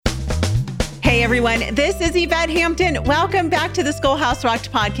Hey everyone, this is Yvette Hampton. Welcome back to the Schoolhouse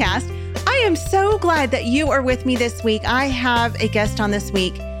Rocked podcast. I am so glad that you are with me this week. I have a guest on this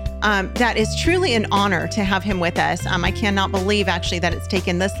week that is truly an honor to have him with us. I cannot believe actually that it's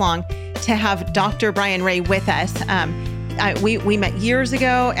taken this long to have Dr. Brian Ray with us. We met years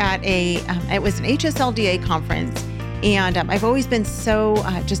ago at it was an HSLDA conference, and I've always been so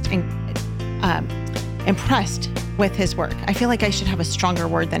impressed with his work. I feel like I should have a stronger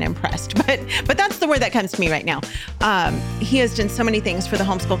word than impressed, but that's the word that comes to me right now. He has done so many things for the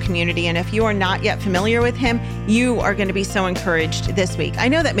homeschool community, and if you are not yet familiar with him, you are going to be so encouraged this week. I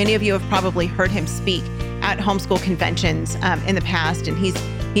know that many of you have probably heard him speak at homeschool conventions in the past, and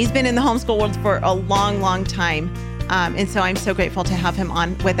he's been in the homeschool world for a long, long time, and so I'm so grateful to have him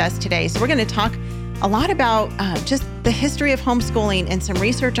on with us today. So we're going to talk a lot about just the history of homeschooling and some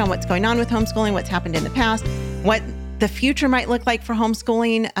research on what's going on with homeschooling, what's happened in the past, what the future might look like for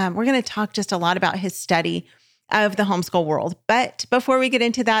homeschooling. We're going to talk just a lot about his study of the homeschool world. But before we get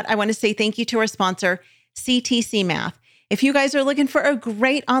into that, I want to say thank you to our sponsor, CTC Math. If you guys are looking for a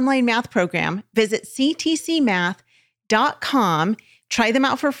great online math program, visit ctcmath.com. Try them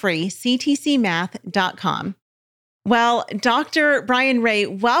out for free, ctcmath.com. Well, Dr. Brian Ray,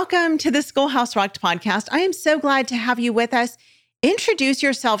 welcome to the Schoolhouse Rocked podcast. I am so glad to have you with us. Introduce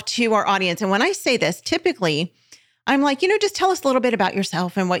yourself to our audience. And when I say this, typically, I'm like, just tell us a little bit about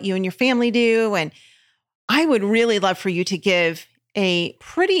yourself and what you and your family do. And I would really love for you to give a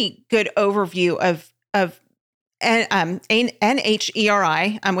pretty good overview of NHERI,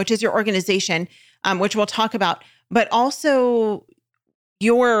 which is your organization, which we'll talk about, but also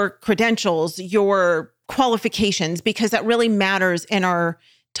your credentials, your qualifications, because that really matters in our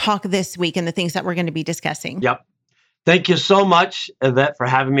talk this week and the things that we're going to be discussing. Yep. Thank you so much, Yvette, for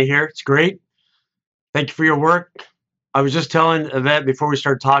having me here. It's great. Thank you for your work. I was just telling Yvette before we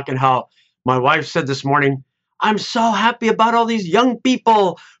started talking how my wife said this morning, I'm so happy about all these young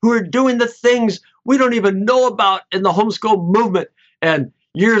people who are doing the things we don't even know about in the homeschool movement. And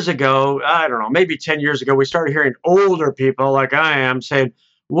years ago, I don't know, maybe 10 years ago, we started hearing older people like I am saying,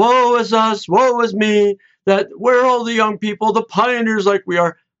 woe is us, woe is me, that we're all the young people, the pioneers like we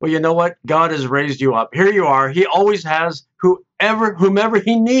are. Well, you know what? God has raised you up. Here you are. He always has whomever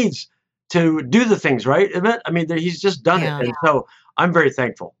he needs to do the things, right? I mean, he's just done it. And so I'm very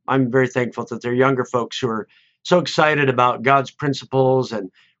thankful. I'm very thankful that there are younger folks who are so excited about God's principles and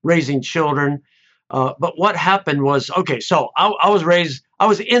raising children. But what happened was, so I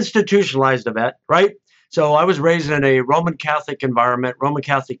was institutionalized, Yvette, right? So I was raised in a Roman Catholic environment, went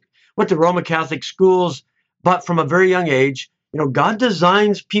to Roman Catholic schools, but from a very young age, God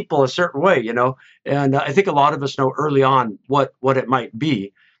designs people a certain way, and I think a lot of us know early on what it might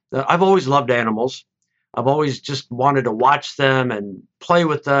be. I've always loved animals. I've always just wanted to watch them and play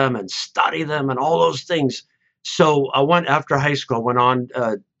with them and study them and all those things. So I went after high school, went on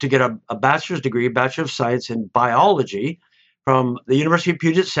to get a bachelor's degree, Bachelor of Science in Biology from the University of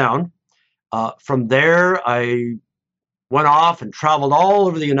Puget Sound. From there, I went off and traveled all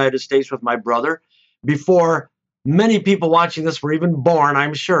over the United States with my brother before many people watching this were even born,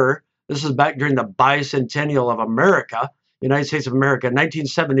 I'm sure. This is back during the bicentennial of America, United States of America,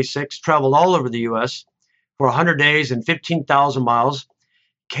 1976, traveled all over the U.S. for 100 days and 15,000 miles,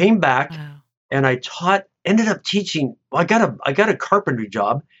 came back, and I ended up teaching. Well, I got a carpentry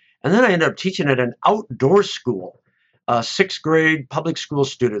job, and then I ended up teaching at an outdoor school, 6th grade public school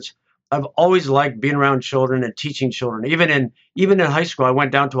students. I've always liked being around children and teaching children. Even in high school, I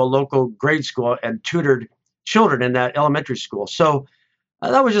went down to a local grade school and tutored children in that elementary school. So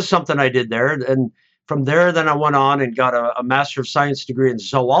that was just something I did there. And from there, then I went on and got a Master of Science degree in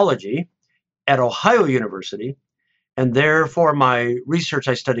zoology at Ohio University. And there for my research,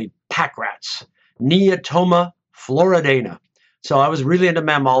 I studied pack rats, Neotoma floridana. So I was really into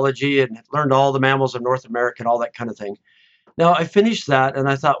mammalogy and learned all the mammals of North America and all that kind of thing. Now I finished that and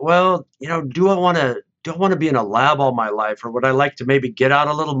I thought, well, do I want to be in a lab all my life, or would I like to maybe get out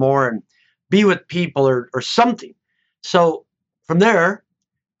a little more and be with people or something? So from there,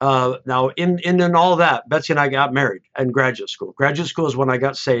 now in all that, Betsy and I got married in graduate school. Graduate school is when I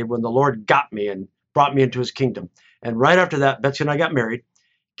got saved, when the Lord got me and brought me into his kingdom. And right after that, Betsy and I got married,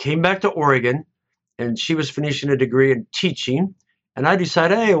 came back to Oregon, and she was finishing a degree in teaching. And I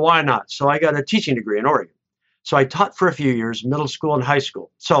decided, hey, why not? So I got a teaching degree in Oregon. So I taught for a few years, middle school and high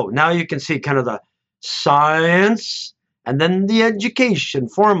school. So now you can see kind of the science and then the education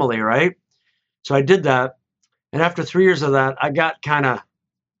formally, right? So I did that. And after 3 years of that, I got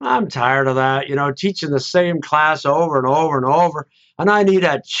I'm tired of that, teaching the same class over and over and over. And I need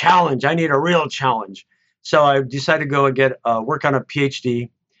a challenge. I need a real challenge. So I decided to go and get work on a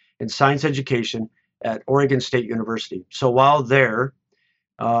PhD in science education at Oregon State University. So while there,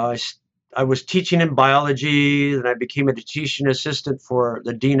 I was teaching in biology, and I became a teaching assistant for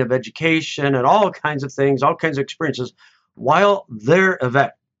the dean of education, and all kinds of things, all kinds of experiences. While there,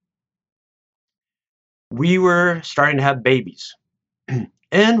 Yvette, we were starting to have babies.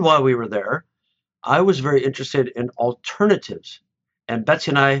 And while we were there, I was very interested in alternatives. And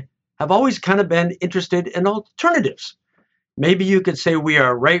Betsy and I have always kind of been interested in alternatives. Maybe you could say we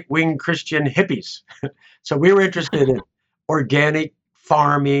are right-wing Christian hippies. So we were interested in organic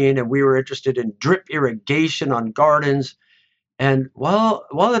farming, and we were interested in drip irrigation on gardens. And while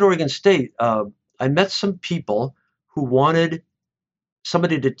at Oregon State, I met some people who wanted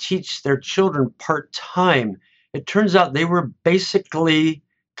somebody to teach their children part-time. It turns out they were basically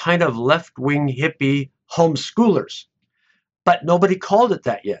kind of left-wing hippie homeschoolers, but nobody called it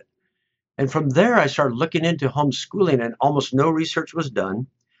that yet. And from there, I started looking into homeschooling, and almost no research was done.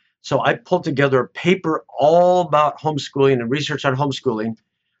 So I pulled together a paper all about homeschooling and research on homeschooling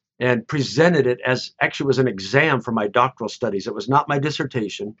and presented it as actually was an exam for my doctoral studies. It was not my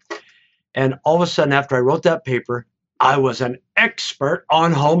dissertation. And all of a sudden, after I wrote that paper, I was an expert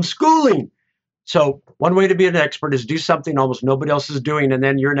on homeschooling. So one way to be an expert is do something almost nobody else is doing, and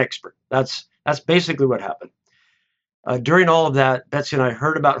then you're an expert. That's basically what happened. During all of that, Betsy and I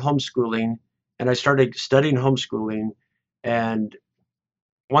heard about homeschooling, and I started studying homeschooling. And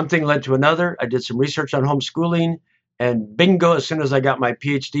one thing led to another. I did some research on homeschooling, and bingo, as soon as I got my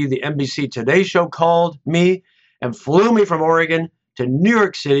PhD, the NBC Today Show called me and flew me from Oregon to New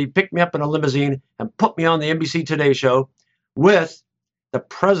York City, picked me up in a limousine, and put me on the NBC Today Show with the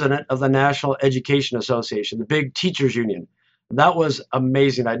president of the National Education Association, the big teachers union. That was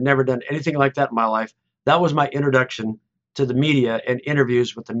amazing. I'd never done anything like that in my life. That was my introduction to the media and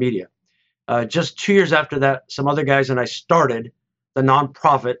interviews with the media. Just 2 years after that, some other guys and I started the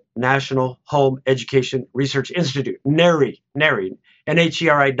nonprofit National Home Education Research Institute, NHERI,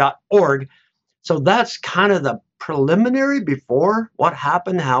 NHERI.org. So that's kind of the preliminary before what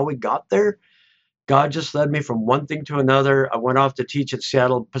happened, how we got there. God just led me from one thing to another. I went off to teach at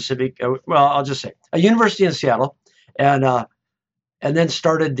Seattle Pacific, I'll just say a university in Seattle, and then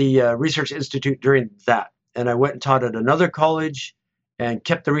started the Research Institute during that. And I went and taught at another college and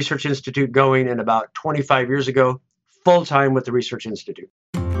kept the Research Institute going. And about 25 years ago, full-time with the Research Institute.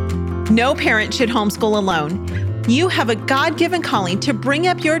 No parent should homeschool alone. You have a God-given calling to bring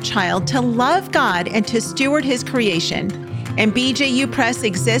up your child to love God and to steward His creation. And BJU Press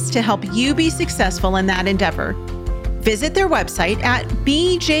exists to help you be successful in that endeavor. Visit their website at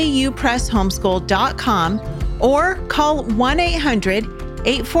bjupresshomeschool.com or call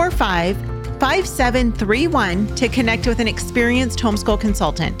 1-800-845-5731 to connect with an experienced homeschool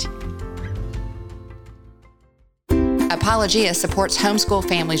consultant. Apologia supports homeschool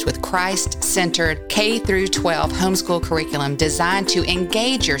families with Christ-centered K-12 homeschool curriculum designed to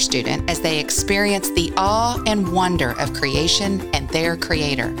engage your student as they experience the awe and wonder of creation and their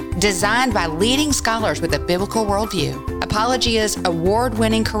creator. Designed by leading scholars with a biblical worldview, Apologia's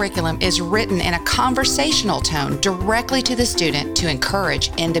award-winning curriculum is written in a conversational tone directly to the student to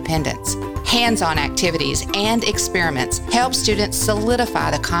encourage independence. Hands-on activities and experiments help students solidify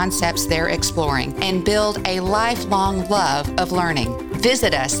the concepts they're exploring and build a lifelong love of learning.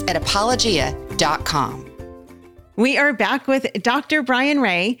 Visit us at apologia.com. We are back with Dr. Brian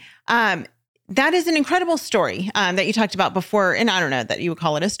Ray. That is an incredible story that you talked about before, and I don't know that you would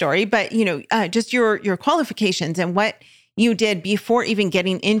call it a story, but just your qualifications and what you did before even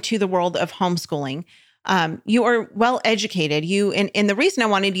getting into the world of homeschooling. You are well educated. And the reason I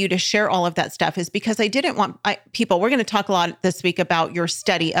wanted you to share all of that stuff is because I didn't want people. We're going to talk a lot this week about your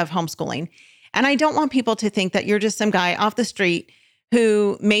study of homeschooling, and I don't want people to think that you're just some guy off the street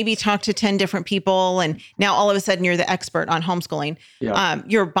who maybe talked to 10 different people and now all of a sudden you're the expert on homeschooling. Yeah.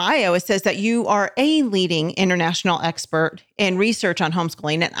 Your bio, it says that you are a leading international expert in research on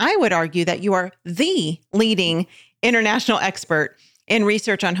homeschooling. And I would argue that you are the leading international expert in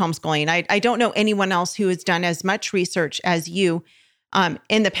research on homeschooling. I don't know anyone else who has done as much research as you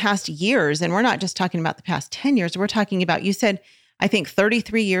in the past years. And we're not just talking about the past 10 years. We're talking about, you said, I think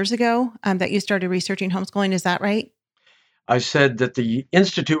 33 years ago that you started researching homeschooling. Is that right? I said that the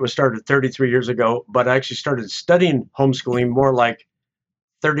Institute was started 33 years ago, but I actually started studying homeschooling more like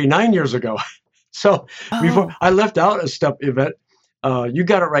 39 years ago. So before I left out a step, Yvette, you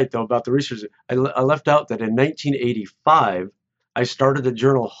got it right though about the research. I left out that in 1985, I started the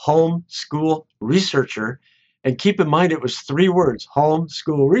journal Homeschool Researcher. And keep in mind, it was 3 words,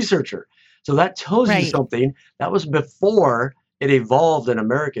 Homeschool Researcher. So that tells you something. That was before it evolved in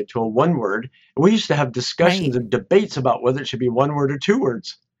America to a 1 word. And we used to have discussions and debates about whether it should be 1 word or 2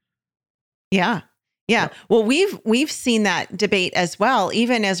 words. Yeah. Yeah. Well, we've seen that debate as well,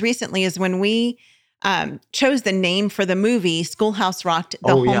 even as recently as when we chose the name for the movie Schoolhouse Rocked: The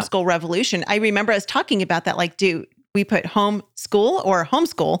Homeschool Revolution. I remember us talking about that, like, do we put homeschool or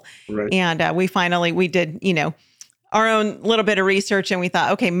homeschool? Right. And we did, our own little bit of research, and we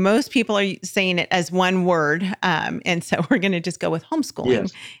thought, okay, most people are saying it as one word. And so we're going to just go with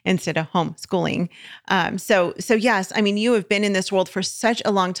homeschooling instead of homeschooling. So yes, I mean, you have been in this world for such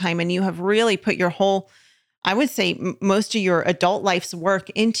a long time, and you have really put your whole, I would say most of your adult life's work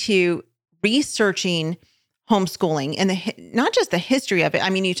into researching homeschooling and not just the history of it. I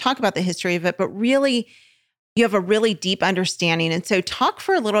mean, you talk about the history of it, but really you have a really deep understanding. And so talk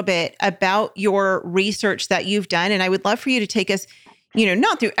for a little bit about your research that you've done. And I would love for you to take us,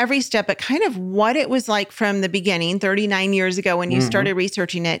 not through every step, but kind of what it was like from the beginning, 39 years ago when you started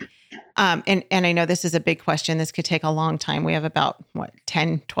researching it. And I know this is a big question. This could take a long time. We have about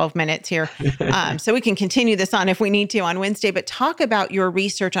 10, 12 minutes here. So we can continue this on if we need to on Wednesday, but talk about your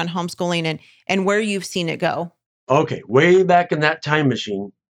research on homeschooling and where you've seen it go. Okay. Way back in that time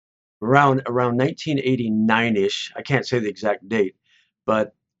machine, around 1989-ish, I can't say the exact date,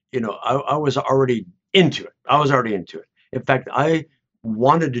 but I was already into it. In fact, I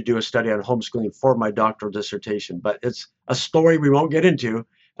wanted to do a study on homeschooling for my doctoral dissertation, but it's a story we won't get into,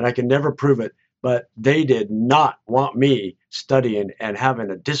 and I can never prove it. But they did not want me studying and having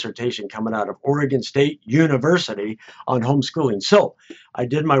a dissertation coming out of Oregon State University on homeschooling. So I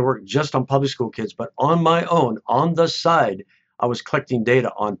did my work just on public school kids, but on my own, on the side, I was collecting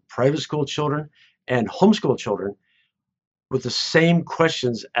data on private school children and homeschool children with the same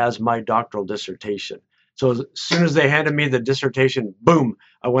questions as my doctoral dissertation. So as soon as they handed me the dissertation, boom,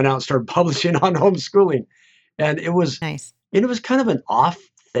 I went out and started publishing on homeschooling. And it was nice. It was kind of an off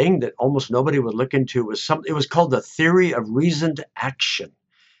thing that almost nobody would look into. It was called the theory of reasoned action.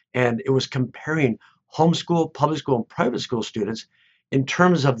 And it was comparing homeschool, public school, and private school students in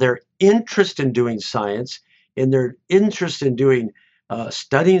terms of their interest in doing science, in their interest in doing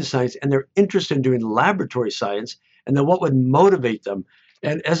studying science, and their interest in doing laboratory science, and then what would motivate them.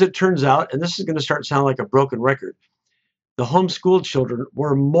 And as it turns out, and this is going to start to sound like a broken record, the homeschooled children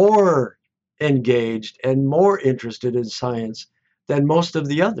were more engaged and more interested in science than most of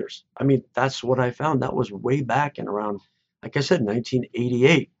the others. I mean, that's what I found. That was way back in around, like I said,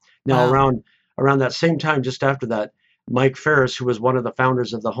 1988. Now, around that same time, just after that, Mike Ferris, who was one of the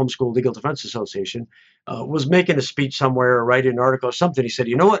founders of the Homeschool Legal Defense Association, was making a speech somewhere or writing an article or something. He said,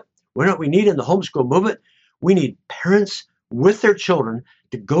 you know what we need in the homeschool movement? We need parents with their children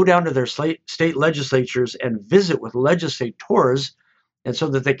to go down to their state legislatures and visit with legislators, and so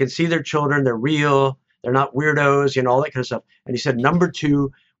that they can see their children, they're real, they're not weirdos, all that kind of stuff. And he said, number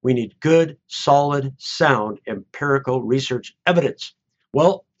two, we need good, solid, sound, empirical research evidence.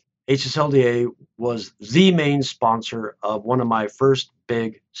 Well, HSLDA was the main sponsor of one of my first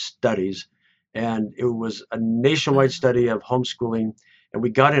big studies, and it was a nationwide study of homeschooling, and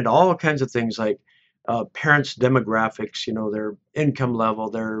we got into all kinds of things like parents' demographics, their income level,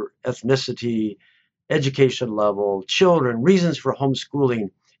 their ethnicity, education level, children, reasons for homeschooling,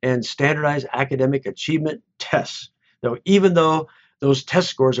 and standardized academic achievement tests. Now, even though those test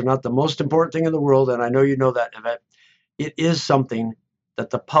scores are not the most important thing in the world, and I know you know that, Yvette, it is something that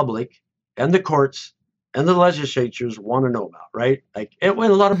the public and the courts and the legislatures want to know about, right? Like, and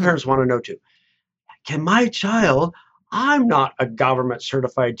a lot of parents want to know too. Can my child, I'm not a government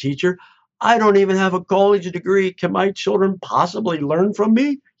certified teacher, I don't even have a college degree, can my children possibly learn from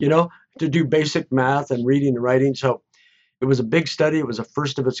me, to do basic math and reading and writing? So it was a big study. It was a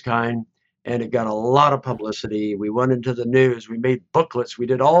first of its kind, and it got a lot of publicity. We went into the news, we made booklets, we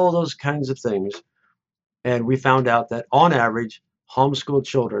did all those kinds of things. And we found out that on average, homeschooled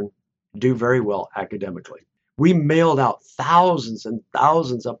children do very well academically. We mailed out thousands and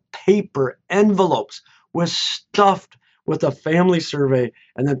thousands of paper envelopes stuffed with a family survey,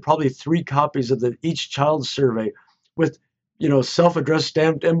 and then probably 3 copies of each child's survey with, self-addressed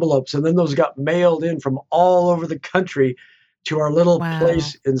stamped envelopes. And then those got mailed in from all over the country to our little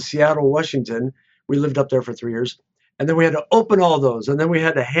place in Seattle, Washington. We lived up there for 3 years. And then we had to open all those. And then we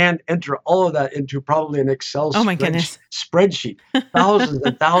had to hand enter all of that into probably an Excel spreadsheet. Thousands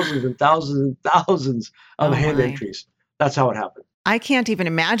and thousands and thousands and thousands of hand entries. That's how it happened. I can't even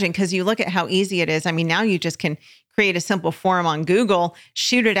imagine, because you look at how easy it is. I mean, now you just can create a simple form on Google,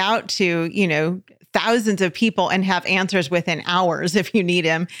 shoot it out to, thousands of people and have answers within hours if you need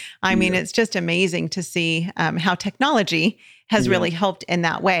them. I mean, it's just amazing to see how technology has really helped in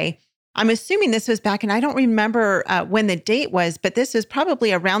that way. I'm assuming this was back, and I don't remember when the date was, but this was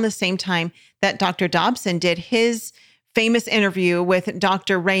probably around the same time that Dr. Dobson did his famous interview with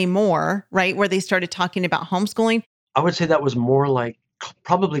Dr. Ray Moore, right, where they started talking about homeschooling. I would say that was more like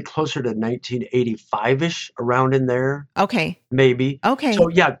probably closer to 1985-ish, around in there, Okay. maybe. So Okay.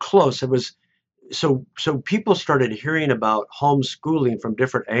 yeah, close. It was so people started hearing about homeschooling from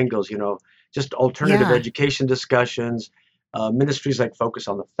different angles, just alternative Yeah. education discussions, ministries like Focus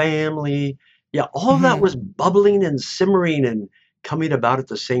on the Family. Yeah, all of that Hmm. was bubbling and simmering and coming about at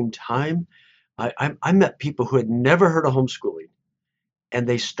the same time. I met people who had never heard of homeschooling, and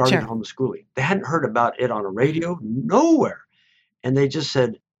they started Sure. homeschooling. They hadn't heard about it on a Mhm. radio, nowhere. And they just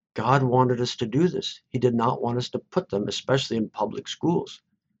said, God wanted us to do this. He did not want us to put them, especially in public schools.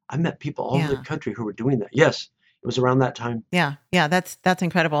 I met people all over the Yeah. country who were doing that. Yes, it was around that time. Yeah. Yeah. That's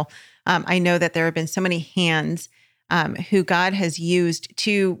incredible. I know that there have been so many hands who God has used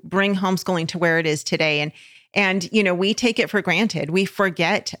to bring homeschooling to where it is today. And we take it for granted. We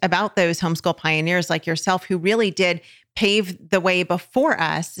forget about those homeschool pioneers like yourself who really did pave the way before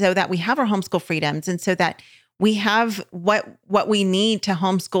us so that we have our homeschool freedoms and so that we have what we need to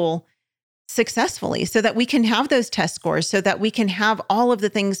homeschool successfully, so that we can have those test scores, so that we can have all of the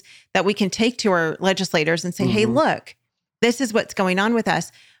things that we can take to our legislators and say, hey, Hmm. look, this is what's going on with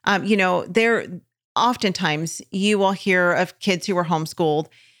us. There oftentimes you will hear of kids who were homeschooled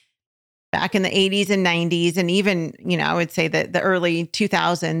back in the 80s and 90s, and even, I would say that the early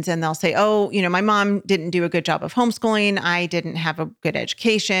 2000s, and they'll say, oh, my mom didn't do a good job of homeschooling. I didn't have a good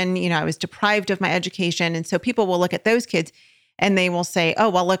education. I was deprived of my education. And so people will look at those kids and they will say, oh,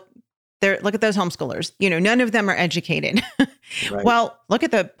 well, look at those homeschoolers. None of them are educated. Right. Well, look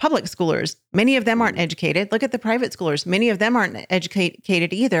at the public schoolers. Many of them aren't Mhm. educated. Look at the private schoolers. Many of them aren't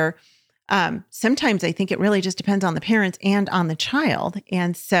educated either. Sometimes I think it really just depends on the parents and on the child.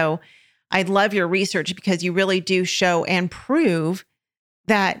 And so I love your research because you really do show and prove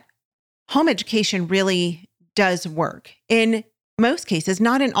that home education really does work in most cases,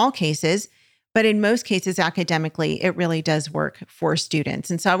 not in all cases, but in most cases academically, it really does work for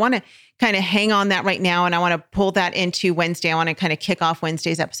students. And so I want to kind of hang on that right now. And I want to pull that into Wednesday. I want to kind of kick off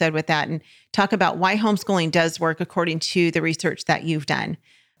Wednesday's episode with that and talk about why homeschooling does work according to the research that you've done.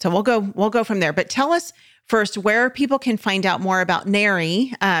 So we'll go from there. But tell us first where people can find out more about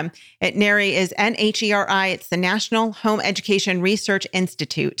NHERI. NHERI is NHERI. It's the National Home Education Research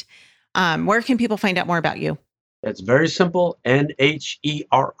Institute. Where can people find out more about you? It's very simple,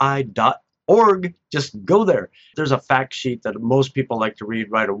 NHERI.org. Just go there. There's a fact sheet that most people like to read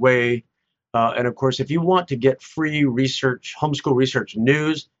right away. And of course, if you want to get free research, homeschool research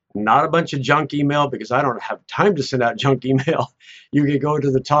news, not a bunch of junk email, because I don't have time to send out junk email. You can go to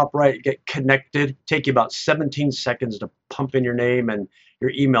the top right, get connected, take you about 17 seconds to pump in your name and your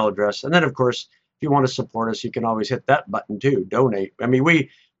email address. And then, of course, if you want to support us, you can always hit that button too, donate. I mean, we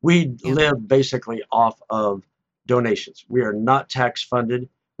live basically off of donations. We are not tax funded.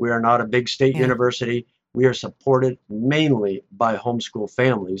 We are not a big state Yeah. university. We are supported mainly by homeschool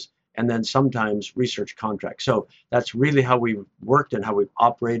families, and then sometimes research contracts. So that's really how we've worked and how we've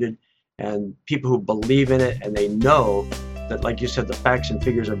operated. And people who believe in it and they know that, like you said, the facts and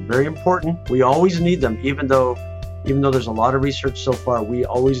figures are very important. We always need them, even though there's a lot of research so far, we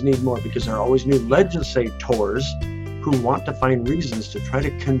always need more because there are always new legislators who want to find reasons to try to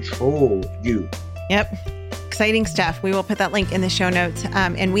control you. Yep. Exciting stuff. We will put that link in the show notes.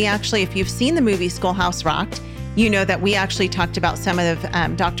 And we actually, if you've seen the movie Schoolhouse Rocked, you know that we actually talked about some of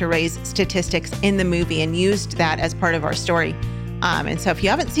Dr. Ray's statistics in the movie and used that as part of our story. And so if you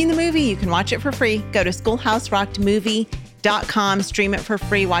haven't seen the movie, you can watch it for free. Go to schoolhouserockedmovie.com, stream it for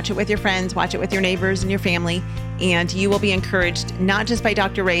free, watch it with your friends, watch it with your neighbors and your family. And you will be encouraged, not just by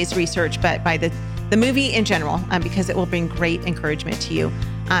Dr. Ray's research, but by the movie in general, because it will bring great encouragement to you.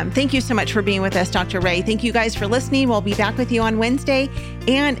 Thank you so much for being with us, Dr. Ray. Thank you guys for listening. We'll be back with you on Wednesday.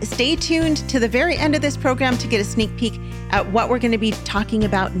 And stay tuned to the very end of this program to get a sneak peek at what we're going to be talking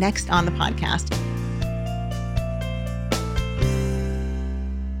about next on the podcast.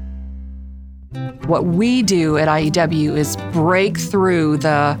 What we do at IEW is break through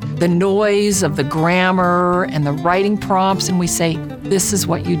the noise of the grammar and the writing prompts, and we say, this is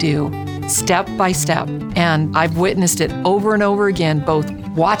what you do, step by step. And I've witnessed it over and over again, both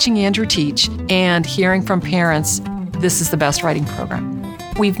watching Andrew teach and hearing from parents, this is the best writing program.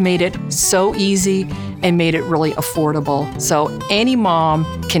 We've made it so easy and made it really affordable. So any mom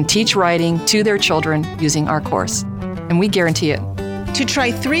can teach writing to their children using our course, and we guarantee it. To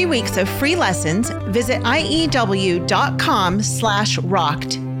try 3 weeks of free lessons, visit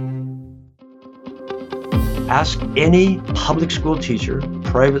IEW.com/rocked. Ask any public school teacher,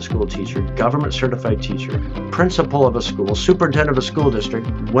 private school teacher, government certified teacher, principal of a school, superintendent of a school district,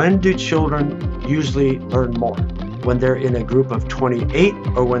 when do children usually learn more? when they're in a group of 28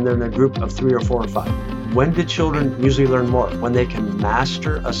 or when they're in a group of 3 or 4 or 5? When do children usually learn more? When they can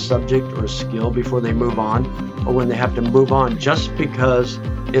master a subject or a skill before they move on, or when they have to move on just because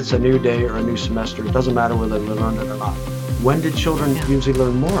it's a new day or a new semester? It doesn't matter whether they learn it or not. When did children usually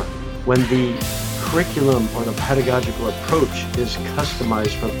learn more? When the curriculum or the pedagogical approach is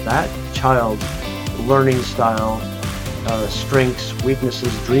customized for that child's learning style, strengths,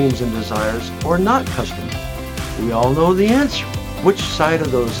 weaknesses, dreams, and desires, or not customized. We all know the answer. Which side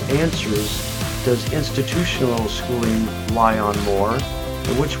of those answers does institutional schooling lie on more?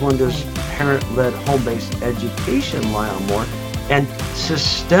 And which one does parent-led home-based education lie on more? And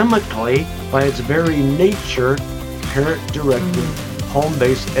systemically, by its very nature, parent-directed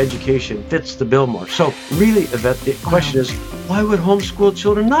home-based education fits the bill more. So really, Yvette, the question is, why would homeschool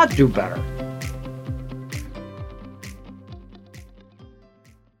children not do better?